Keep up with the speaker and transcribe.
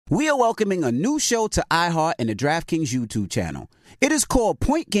We are welcoming a new show to iHeart and the DraftKings YouTube channel. It is called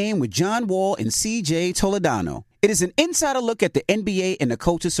Point Game with John Wall and CJ Toledano. It is an insider look at the NBA and the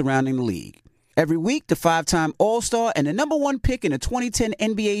coaches surrounding the league. Every week, the 5-time All-Star and the number one pick in the 2010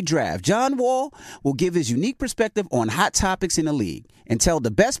 NBA Draft, John Wall, will give his unique perspective on hot topics in the league and tell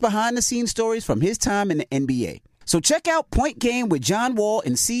the best behind-the-scenes stories from his time in the NBA. So check out Point Game with John Wall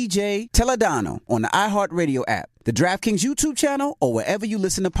and CJ Toledano on the iHeartRadio app, the DraftKings YouTube channel, or wherever you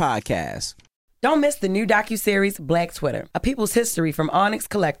listen to podcasts. Don't miss the new docuseries Black Twitter, A People's History from Onyx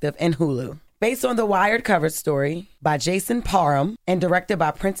Collective and Hulu. Based on the Wired cover story by Jason Parham and directed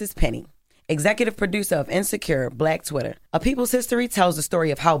by Princess Penny. Executive producer of Insecure, Black Twitter. A People's History tells the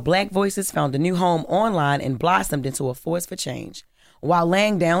story of how Black voices found a new home online and blossomed into a force for change, while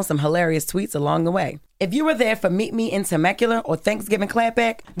laying down some hilarious tweets along the way. If you were there for Meet Me in Temecula or Thanksgiving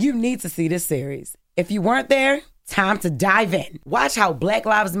Clapback, you need to see this series. If you weren't there, time to dive in. Watch how Black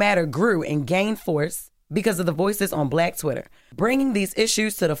Lives Matter grew and gained force because of the voices on Black Twitter, bringing these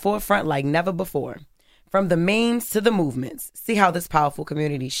issues to the forefront like never before. From the memes to the movements, see how this powerful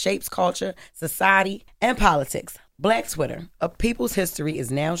community shapes culture, society, and politics. Black Twitter, A People's History, is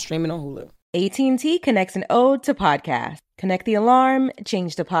now streaming on Hulu. AT&T connects an ode to podcast. Connect the alarm,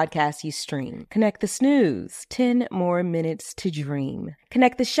 change the podcast you stream. Connect the snooze, 10 more minutes to dream.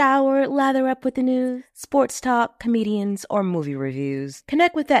 Connect the shower, lather up with the news, sports talk, comedians, or movie reviews.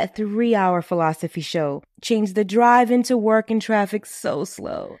 Connect with that 3-hour philosophy show. Change the drive into work and traffic so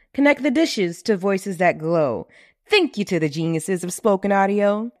slow. Connect the dishes to voices that glow. Thank you to the geniuses of spoken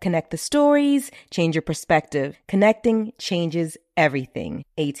audio. Connect the stories, change your perspective. Connecting changes everything.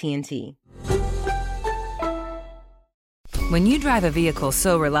 AT&T. When you drive a vehicle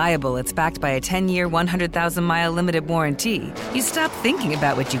so reliable it's backed by a 10-year, 100,000-mile limited warranty, you stop thinking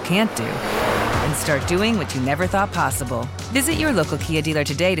about what you can't do and start doing what you never thought possible. Visit your local Kia dealer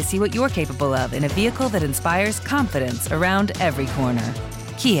today to see what you're capable of in a vehicle that inspires confidence around every corner.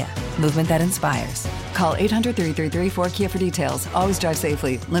 Kia, movement that inspires. Call 800-333-4KIA for details. Always drive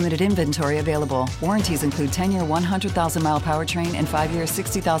safely. Limited inventory available. Warranties include 10-year 100,000-mile powertrain and 5-year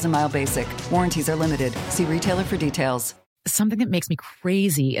 60,000-mile basic. Warranties are limited. See retailer for details. Something that makes me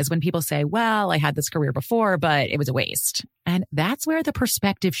crazy is when people say, well, I had this career before, but it was a waste. And that's where the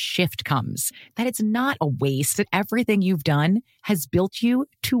perspective shift comes, that it's not a waste, that everything you've done has built you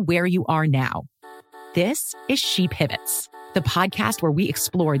to where you are now. This is She Pivots, the podcast where we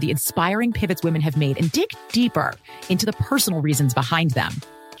explore the inspiring pivots women have made and dig deeper into the personal reasons behind them.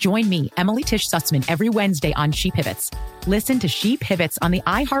 Join me, Emily Tish Sussman, every Wednesday on She Pivots. Listen to She Pivots on the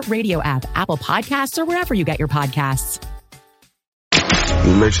iHeartRadio app, Apple Podcasts, or wherever you get your podcasts.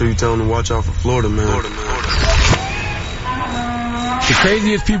 Make sure you tell them to watch out for Florida, man. The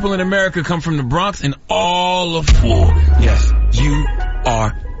craziest people in America come from the Bronx and all of Florida. Yes, you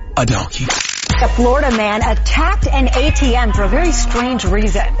are a donkey. A Florida man attacked an ATM for a very strange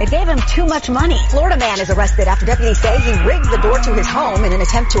reason. It gave him too much money. Florida man is arrested after deputies say he rigged the door to his home in an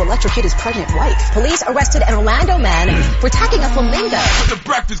attempt to electrocute his pregnant wife. Police arrested an Orlando man for attacking a flamingo. It's the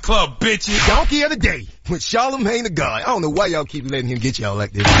Breakfast Club, bitches. Donkey of the day with Charlamagne the God. I don't know why y'all keep letting him get y'all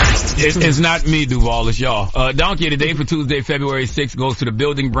like this. It's not me, Duval. It's y'all. Donkey of the day for Tuesday, February 6th goes to the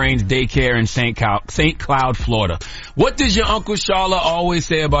Building Brains Daycare in St. Cloud, Florida. What does your Uncle Charla always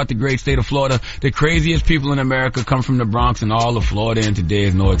say about the great state of Florida? The craziest people in America come from the Bronx and all of Florida, and today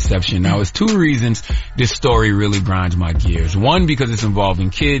is no exception. Now, it's 2 reasons this story really grinds my gears. 1, because it's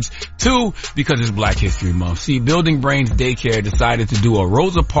involving kids. 2, because it's Black History Month. See, Building Brains Daycare decided to do a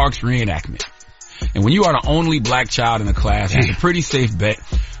Rosa Parks reenactment. And when you are the only black child in a class, it's a pretty safe bet,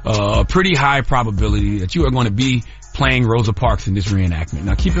 a pretty high probability that you are going to be playing Rosa Parks in this reenactment.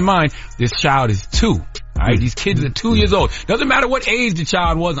 Now, keep in mind, this child is 2. All right, these kids are 2 years old. Doesn't matter what age the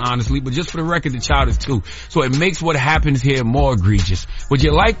child was, honestly, but just for the record, the child is 2. So it makes what happens here more egregious. Would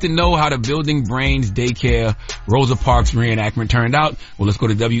you like to know how the Building Brains Daycare Rosa Parks reenactment turned out? Well, let's go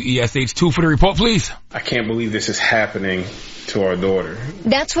to WESH2 for the report, please. I can't believe this is happening to our daughter.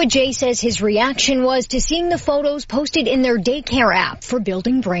 That's what Jay says his reaction was to seeing the photos posted in their daycare app for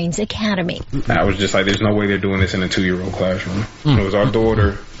Building Brains Academy. I was just like, there's no way they're doing this in a 2-year-old classroom. It was our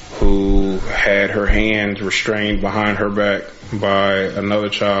daughter who had her hands restrained behind her back by another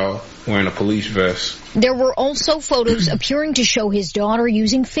child wearing a police vest. There were also photos appearing to show his daughter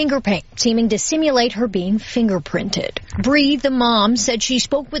using finger paint, seeming to simulate her being fingerprinted. Bree, the mom, said she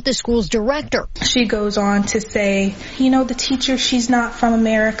spoke with the school's director. She goes on to say, the teacher, she's not from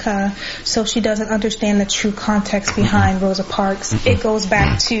America, so she doesn't understand the true context behind Rosa Parks. It goes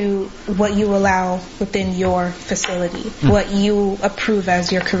back to what you allow within your facility, what you approve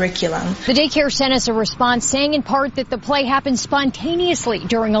as your curriculum. The daycare sent us a response saying in part that the play happened spontaneously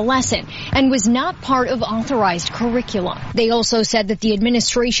during a lesson and was not part of authorized curriculum. They also said that the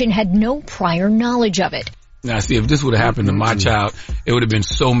administration had no prior knowledge of it. Now, see, if this would have happened to my child, it would have been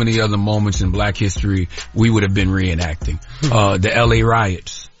so many other moments in black history we would have been reenacting. The L.A.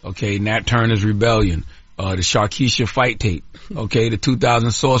 riots, okay, Nat Turner's rebellion, the Sharkeisha fight tape, okay, the 2000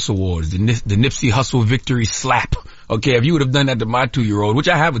 Source Awards, the Nipsey Hussle victory slap. Okay, if you would have done that to my 2-year-old, which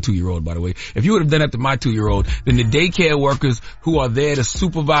I have a 2-year-old, by the way, if you would have done that to my 2-year-old, then the daycare workers who are there to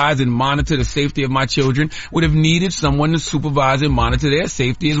supervise and monitor the safety of my children would have needed someone to supervise and monitor their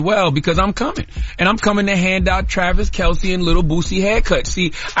safety as well, because I'm coming. And I'm coming to hand out Travis Kelce and Little Boosie haircuts.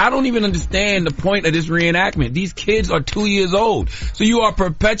 See, I don't even understand the point of this reenactment. These kids are 2 years old. So you are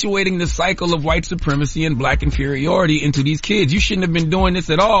perpetuating the cycle of white supremacy and black inferiority into these kids. You shouldn't have been doing this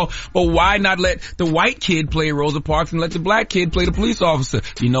at all, but why not let the white kid play Rosa Parks and let the black kid play the police officer?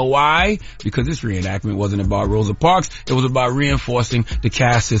 You know why? Because this reenactment wasn't about Rosa Parks. It was about reinforcing the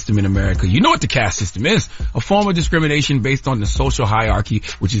caste system in America. You know what the caste system is? A form of discrimination based on the social hierarchy,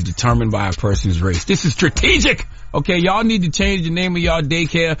 which is determined by a person's race. This is strategic. Okay, y'all need to change the name of y'all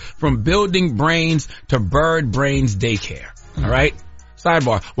daycare from Building Brains to Bird Brains Daycare. All right?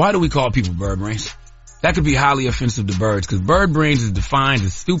 Sidebar. Why do we call people bird brains? That could be highly offensive to birds, because bird brains is defined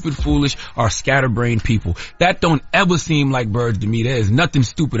as stupid, foolish, or scatterbrained people. That don't ever seem like birds to me. There is nothing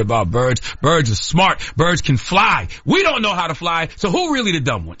stupid about birds. Birds are smart. Birds can fly. We don't know how to fly, so who really the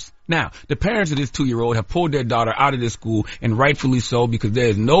dumb ones? Now, the parents of this 2-year-old have pulled their daughter out of this school, and rightfully so, because there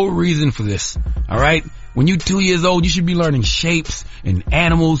is no reason for this. All right? When you're 2 years old, you should be learning shapes and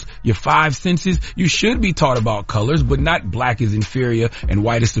animals, your 5 senses. You should be taught about colors, but not black is inferior and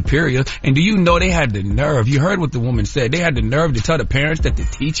white is superior. And do you know they had the nerve? You heard what the woman said. They had the nerve to tell the parents that the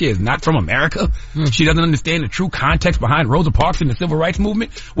teacher is not from America. She doesn't understand the true context behind Rosa Parks and the civil rights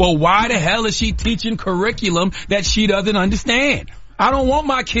movement. Well, why the hell is she teaching curriculum that she doesn't understand? I don't want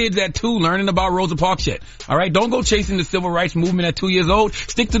my kids at 2 learning about Rosa Parks yet. All right? Don't go chasing the civil rights movement at 2 years old.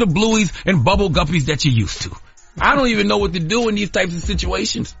 Stick to the blueies and bubble guppies that you used to. I don't even know what to do in these types of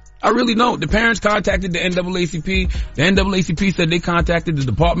situations. I really don't. The parents contacted the NAACP. The NAACP said they contacted the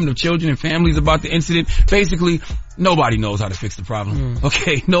Department of Children and Families about the incident. Basically, nobody knows how to fix the problem.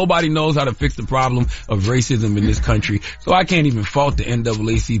 Okay? Nobody knows how to fix the problem of racism in this country. So I can't even fault the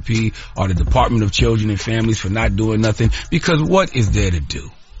NAACP or the Department of Children and Families for not doing nothing, because what is there to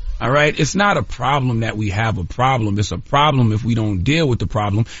do? All right? It's not a problem that we have a problem. It's a problem if we don't deal with the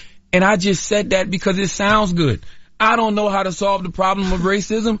problem. And I just said that because it sounds good. I don't know how to solve the problem of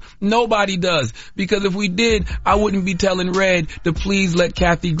racism. Nobody does. Because if we did, I wouldn't be telling Red to please let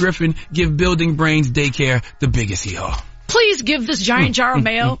Kathy Griffin give Building Brains Daycare the biggest hee-haw. Please give this giant jar of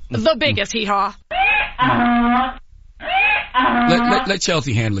mayo the biggest hee-haw. Let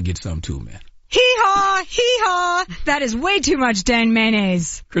Chelsea Handler get some too, man. Hee-haw, hee-haw. That is way too much Dan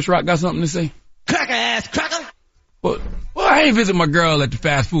mayonnaise. Chris Rock got something to say? Cracker ass cracker. Well, I ain't visit my girl at the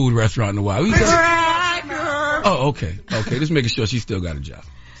fast food restaurant in a while. Oh, okay. Just making sure she still got a job.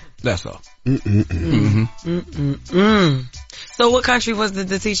 That's all. So what country was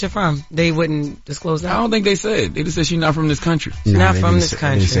the teacher from? They wouldn't disclose that? I don't think they said. They just said she's not from this country. Not from this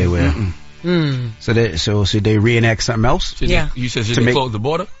country. They say where. So should they reenact something else? You said should they close the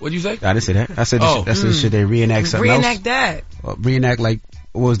border? What'd you say? I didn't say that. I said, should they reenact something else? Reenact that. Reenact like,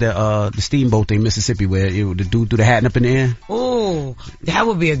 what was that, the steamboat thing in Mississippi where the dude threw the hat up in the air? Oh, that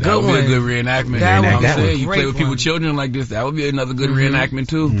would be a good one. That would be a good reenactment. That would be you play with people's children like this, that would be another good reenactment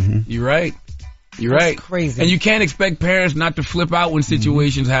too. You're right. That's crazy. And you can't expect parents not to flip out when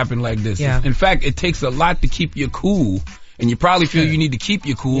situations happen like this. Yeah. In fact, it takes a lot to keep you cool. And you probably feel you need to keep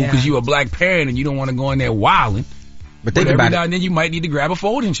you cool because you're a black parent and you don't want to go in there wilding. But think about it. Every now and then you might need to grab a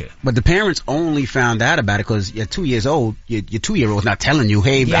folding chair. But the parents only found out about it because you're 2 years old. Your 2-year-old's not telling you,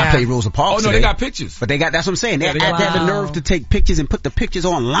 hey, I played Rosa Parks. Oh, no, today. they got pictures. But that's what I'm saying. They had the nerve to take pictures and put the pictures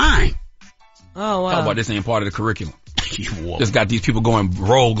online. Oh, wow. Talk about this ain't part of the curriculum. Just got these people going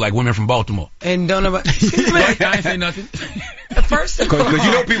rogue like women from Baltimore. And don't know about... I ain't say nothing. First of all... Because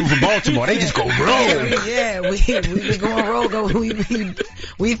you know people from Baltimore, they just go rogue. We be going rogue.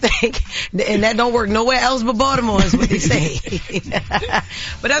 We think... And that don't work nowhere else but Baltimore is what they say.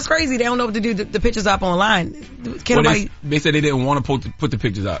 But that's crazy. They don't know what to do. The pictures up online. They said they didn't want to put the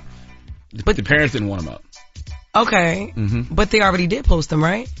pictures up. But the parents didn't want them out. Okay. Mm-hmm. But they already did post them,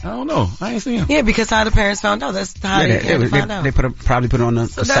 right? I don't know. I ain't seen them. Yeah, because how the parents found out. That's how they found out. They probably put it on the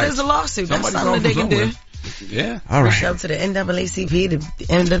So that site. is a lawsuit. That's Somebody's something that they can do. Yeah. All Reached right. out to the NAACP. The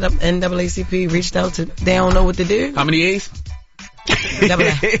NAACP reached out to, they don't know what to do. How many A's? Double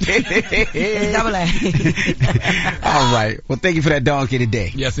A. Double A. All right. Well, thank you for that donkey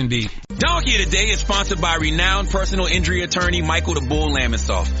today. Yes, indeed. Donkey Today is sponsored by renowned personal injury attorney Michael the Bull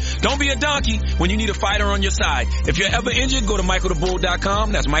Lamonsoff. Don't be a donkey when you need a fighter on your side. If you're ever injured, go to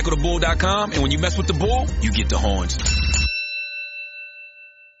michaelthebull.com. That's michaelthebull.com. And when you mess with the bull, you get the horns.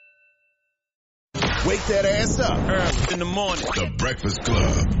 Wake that ass up. Early in the morning. The Breakfast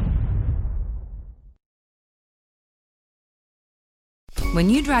Club. When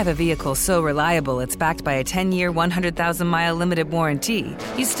you drive a vehicle so reliable it's backed by a 10-year, 100,000-mile limited warranty,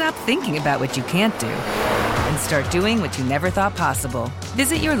 you stop thinking about what you can't do and start doing what you never thought possible.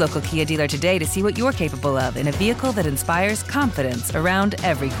 Visit your local Kia dealer today to see what you're capable of in a vehicle that inspires confidence around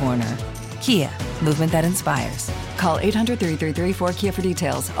every corner. Kia, movement that inspires. Call 800-333-4KIA for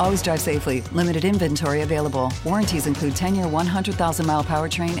details. Always drive safely. Limited inventory available. Warranties include 10-year 100,000-mile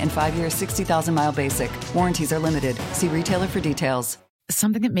powertrain and 5-year 60,000-mile basic. Warranties are limited. See retailer for details.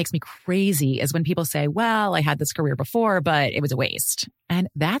 Something that makes me crazy is when people say, well, I had this career before, but it was a waste. And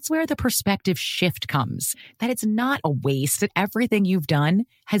that's where the perspective shift comes, that it's not a waste, that everything you've done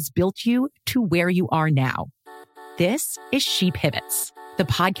has built you to where you are now. This is She Pivots, the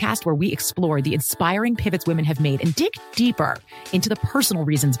podcast where we explore the inspiring pivots women have made and dig deeper into the personal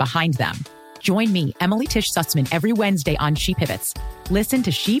reasons behind them. Join me, Emily Tish Sussman, every Wednesday on She Pivots. Listen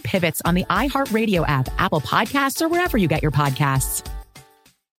to She Pivots on the iHeartRadio app, Apple Podcasts, or wherever you get your podcasts.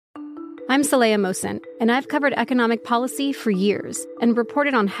 I'm Saleha Mohsen, and I've covered economic policy for years and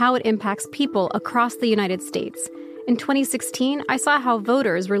reported on how it impacts people across the United States. In 2016, I saw how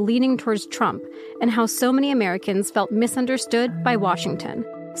voters were leaning towards Trump and how so many Americans felt misunderstood by Washington.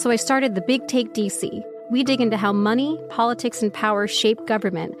 So I started The Big Take DC. We dig into how money, politics, and power shape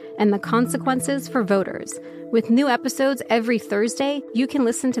government and the consequences for voters. With new episodes every Thursday, you can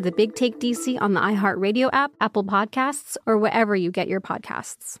listen to The Big Take DC on the iHeartRadio app, Apple Podcasts, or wherever you get your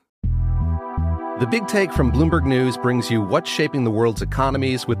podcasts. The Big Take from Bloomberg News brings you what's shaping the world's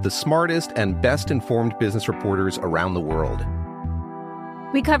economies with the smartest and best-informed business reporters around the world.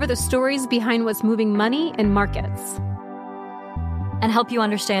 We cover the stories behind what's moving money and markets. And help you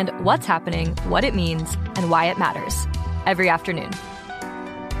understand what's happening, what it means, and why it matters. Every afternoon.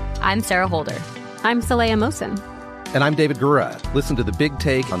 I'm Sarah Holder. I'm Saleha Mohsen. And I'm David Gura. Listen to The Big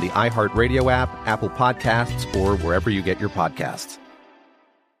Take on the iHeartRadio app, Apple Podcasts, or wherever you get your podcasts.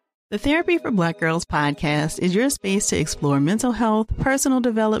 The Therapy for Black Girls podcast is your space to explore mental health, personal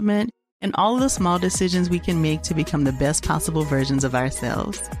development, and all of the small decisions we can make to become the best possible versions of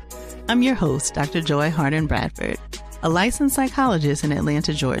ourselves. I'm your host, Dr. Joy Harden Bradford, a licensed psychologist in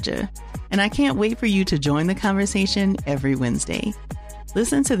Atlanta, Georgia, and I can't wait for you to join the conversation every Wednesday.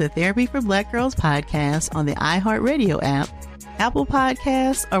 Listen to the Therapy for Black Girls podcast on the iHeartRadio app, Apple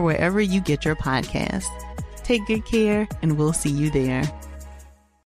Podcasts, or wherever you get your podcasts. Take good care, and we'll see you there.